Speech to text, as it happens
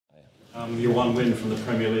Your one win from the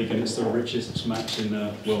Premier League, and it's the richest match in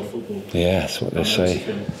world football. Yeah, that's what they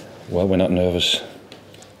say. Well, we're not nervous,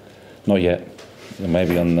 not yet.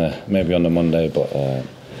 Maybe on the Monday, but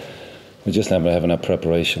we're just never having a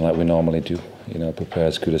preparation like we normally do. You know, prepare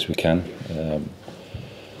as good as we can.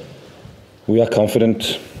 We are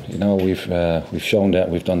confident. You know, we've shown that.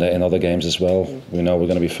 We've done that in other games as well. We know we're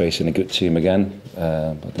going to be facing a good team again.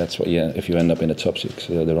 But that's what if you end up in the top six,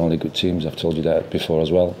 they're only good teams. I've told you that before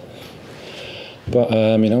as well. But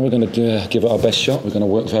you know, we're going to give it our best shot. We're going to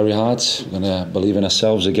work very hard. We're going to believe in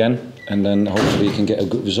ourselves again, and then hopefully you can get a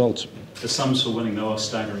good result. The sums for winning though are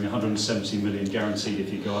staggering. 170 million guaranteed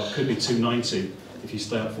if you go up. Could be 290 if you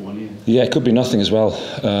stay up for 1 year. Yeah, it could be nothing as well.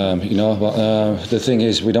 You know, but the thing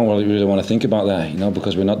is, we don't really want to think about that. You know,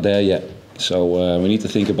 because we're not there yet. So we need to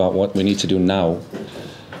think about what we need to do now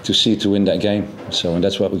to win that game. So, and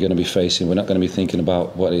that's what we're going to be facing. We're not going to be thinking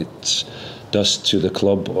about what it does to the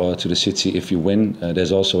club or to the city if you win.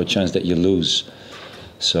 There's also a chance that you lose.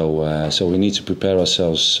 So we need to prepare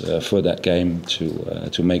ourselves for that game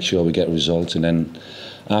to make sure we get a result, and then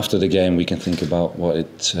after the game we can think about what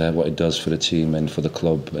it does for the team and for the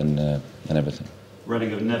club and everything. Reading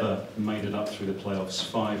have never made it up through the playoffs.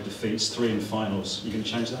 5 defeats, 3 in finals. You going to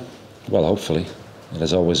change that? Well, hopefully.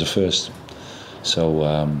 There's always a first. So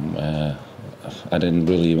I didn't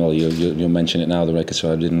really. Well, you mention it now, the record.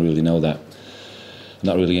 So I didn't really know that.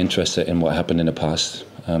 Not really interested in what happened in the past.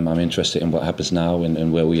 I'm interested in what happens now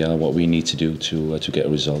and where we are, what we need to do to get a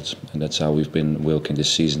result. And that's how we've been working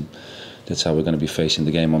this season. That's how we're going to be facing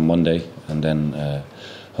the game on Monday, and then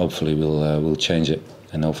hopefully we'll change it,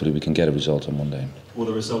 and hopefully we can get a result on Monday. Will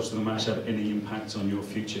the results of the match have any impact on your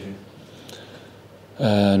future here?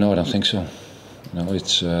 No, I don't think so. No,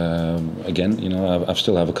 it's again, you know, I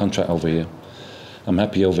still have a contract over here. I'm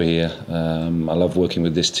happy over here. I love working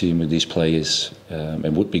with this team, with these players.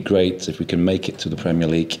 It would be great if we can make it to the Premier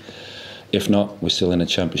League. If not, we're still in the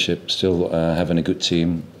Championship, still having a good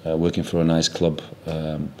team, working for a nice club.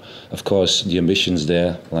 Of course, the ambition's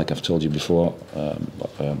there, like I've told you before.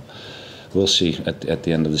 But we'll see at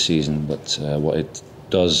the end of the season what it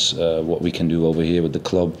does, what we can do over here with the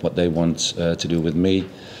club, what they want to do with me.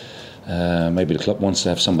 Maybe the club wants to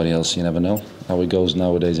have somebody else. You never know how it goes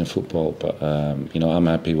nowadays in football. But you know, I'm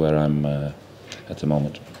happy where I'm at the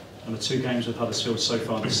moment. And the 2 games with Huddersfield so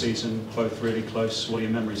far this season, both really close. What are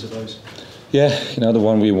your memories of those? Yeah, you know, the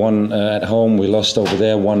one we won at home, we lost over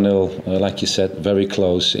there 1-0. Like you said, very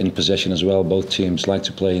close in possession as well. Both teams like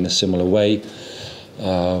to play in a similar way.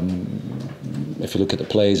 If you look at the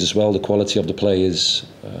players as well, the quality of the players,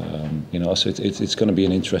 you know, so it's going to be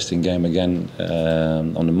an interesting game again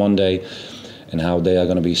on the Monday, and how they are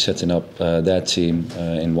going to be setting up their team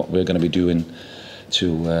and what we're going to be doing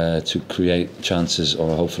to create chances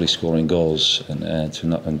or hopefully scoring goals and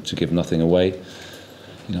to give nothing away.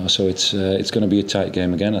 You know, so it's going to be a tight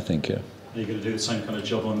game again, I think. Yeah. Are you going to do the same kind of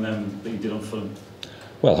job on them that you did on Fulham?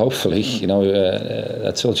 Well, hopefully. You know,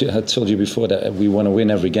 I told you before that we want to win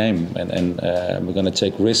every game, and we're going to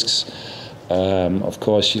take risks. Of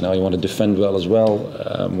course, you know, you want to defend well as well.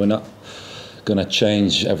 We're not going to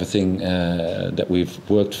change everything that we've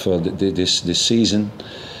worked for this season.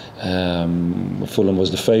 Fulham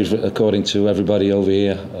was the favourite according to everybody over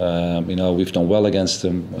here. You know, we've done well against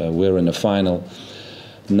them. We're in the final.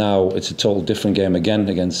 Now it's a total different game again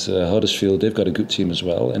against Huddersfield. They've got a good team as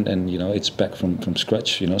well, and you know, it's back from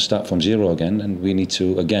scratch. You know, start from zero again, and we need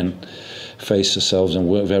to again face ourselves and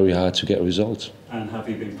work very hard to get a result. And have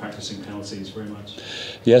you been practicing penalties very much?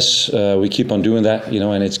 Yes, we keep on doing that. You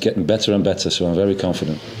know, and it's getting better and better. So I'm very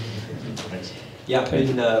confident. Thanks. Yeah, okay.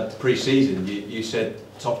 In pre-season, you said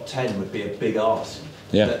top 10 would be a big ask.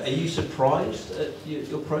 Yeah. Are you surprised at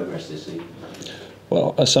your progress this season?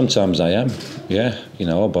 Well, sometimes I am, yeah, you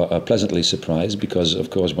know, but pleasantly surprised, because, of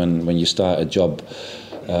course, when you start a job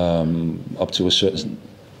up to a certain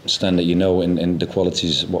standard, you know, in the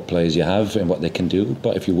qualities, what players you have and what they can do.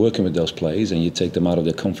 But if you're working with those players and you take them out of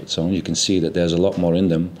their comfort zone, you can see that there's a lot more in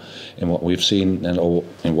them, in what we've seen or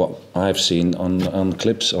in what I've seen on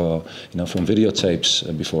clips or, you know, from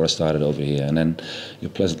videotapes before I started over here. And then you're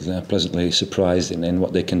pleasantly surprised in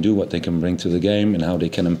what they can do, what they can bring to the game, and how they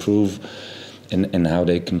can improve. And how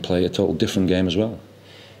they can play a total different game as well.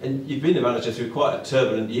 And you've been the manager through quite a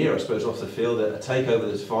turbulent year, I suppose, off the field, a takeover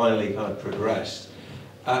that's finally kind of progressed.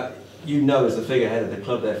 You know, as the figurehead of the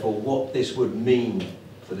club, therefore, what this would mean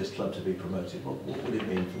for this club to be promoted. What would it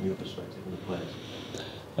mean from your perspective and the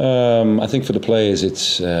I think for the players,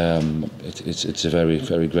 it's a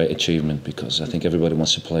very great achievement, because I think everybody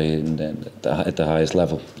wants to play at the highest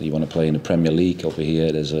level. You want to play in the Premier League over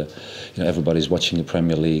here. There's everybody's watching the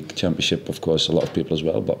Premier League, Championship, of course, a lot of people as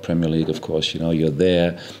well. But Premier League, of course, you're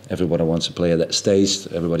there. Everybody wants to play at that stage.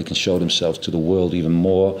 Everybody can show themselves to the world even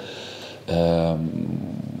more.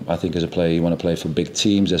 I think as a player, you want to play for big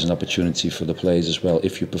teams. There's an opportunity for the players as well.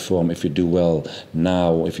 If you perform, if you do well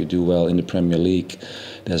now, if you do well in the Premier League,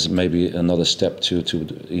 there's maybe another step to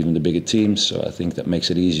even the bigger teams. So I think that makes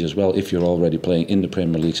it easier as well. If you're already playing in the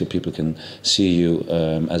Premier League, so people can see you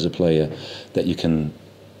as a player, that you can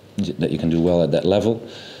do well at that level.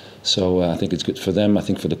 So I think it's good for them. I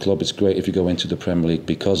think for the club, it's great if you go into the Premier League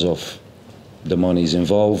because of the money's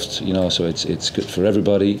involved, so it's good for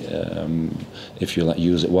everybody if you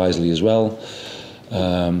use it wisely as well.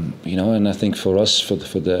 And I think for us, for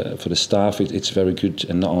the staff, it's very good,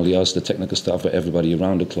 and not only us, the technical staff, but everybody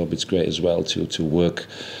around the club. It's great as well to work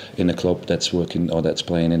in a club that's working or that's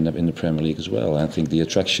playing in the Premier League as well. I think the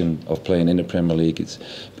attraction of playing in the Premier League,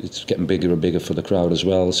 it's getting bigger and bigger for the crowd as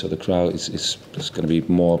well. So the crowd is going to be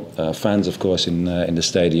more fans, of course, in the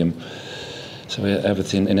stadium. So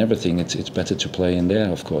everything, it's better to play in there,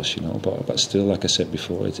 of course, But still, like I said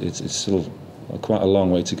before, it's still quite a long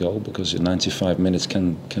way to go, because 95 minutes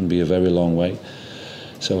can be a very long way.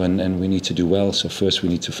 So and we need to do well. So first we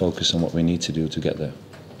need to focus on what we need to do to get there.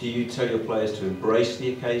 Do you tell your players to embrace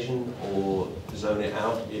the occasion or zone it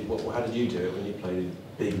out? How did you do it when you played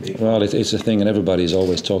big? Well, it's a thing, and everybody's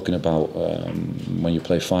always talking about when you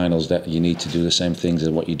play finals that you need to do the same things as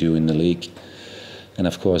what you do in the league. And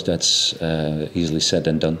of course, that's easily said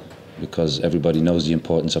and done, because everybody knows the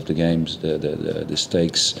importance of the games, the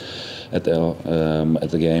stakes at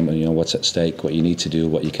the game, and what's at stake, what you need to do,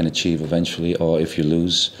 what you can achieve eventually, or if you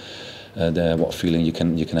lose, what feeling you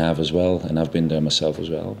can have as well. And I've been there myself as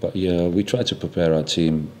well. But yeah, we try to prepare our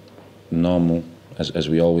team normal as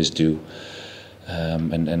we always do.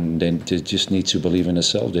 And they just need to believe in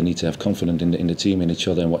themselves. They need to have confidence in the team, in each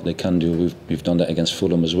other, and what they can do. We've done that against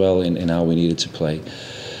Fulham as well, in how we needed to play.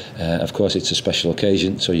 Of course, it's a special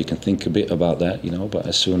occasion, so you can think a bit about that, But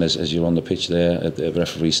as soon as you're on the pitch there, the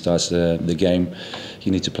referee starts the game,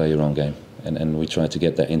 you need to play your own game, and we try to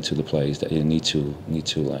get that into the players, that you need to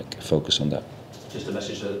focus on that. Just a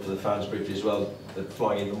message for the fans briefly as well. They're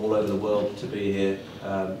flying in from all over the world to be here.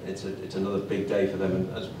 It's another big day for them,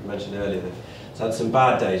 and as we mentioned earlier, they've had some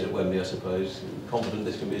bad days at Wembley, I suppose. Confident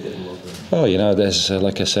this can be a different one for them. Oh, there's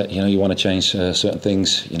like I said, you want to change certain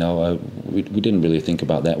things. We didn't really think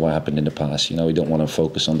about that, what happened in the past. We don't want to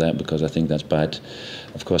focus on that, because I think that's bad.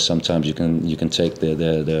 Of course, sometimes you can take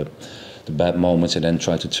the bad moments and then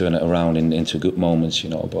try to turn it around into good moments.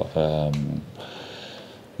 But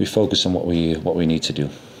we focus on what we need to do,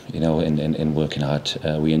 in working hard.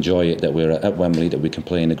 We enjoy it that we're at Wembley, that we can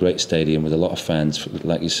play in a great stadium with a lot of fans,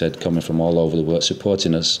 like you said, coming from all over the world,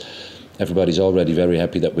 supporting us. Everybody's already very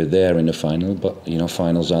happy that we're there in the final, but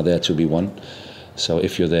finals are there to be won. So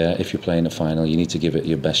if you're there, if you're playing the final, you need to give it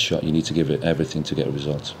your best shot. You need to give it everything to get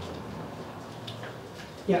results.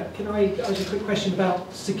 Yeah, can I ask you a quick question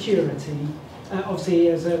about security? Obviously,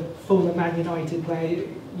 as a former Man United player,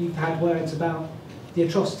 you've had words about the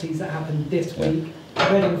atrocities that happened this week.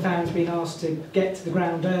 Reading fans being asked to get to the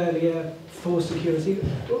ground earlier for security.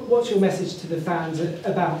 What's your message to the fans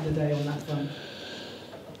about the day on that front?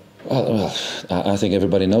 Well, I think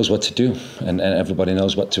everybody knows what to do, and everybody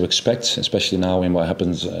knows what to expect, especially now in what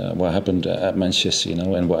happened at Manchester,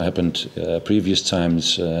 and what happened previous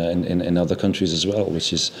times in other countries as well,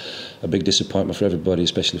 which is a big disappointment for everybody,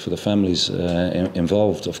 especially for the families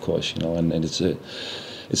involved, of course, and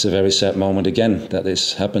it's a very sad moment again that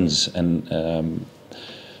this happens, and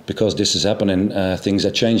because this is happening, things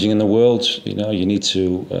are changing in the world. You need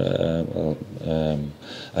to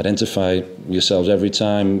identify yourselves every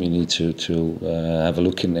time. You need to have a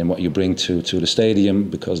look in what you bring to the stadium,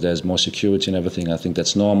 because there's more security and everything. I think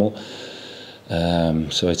that's normal.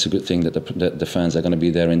 So it's a good thing that the fans are going to be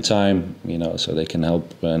there in time, so they can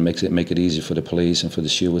help and make it easy for the police and for the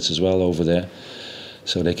stewards as well over there,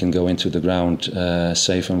 so they can go into the ground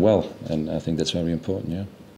safe and well. And I think that's very important. Yeah.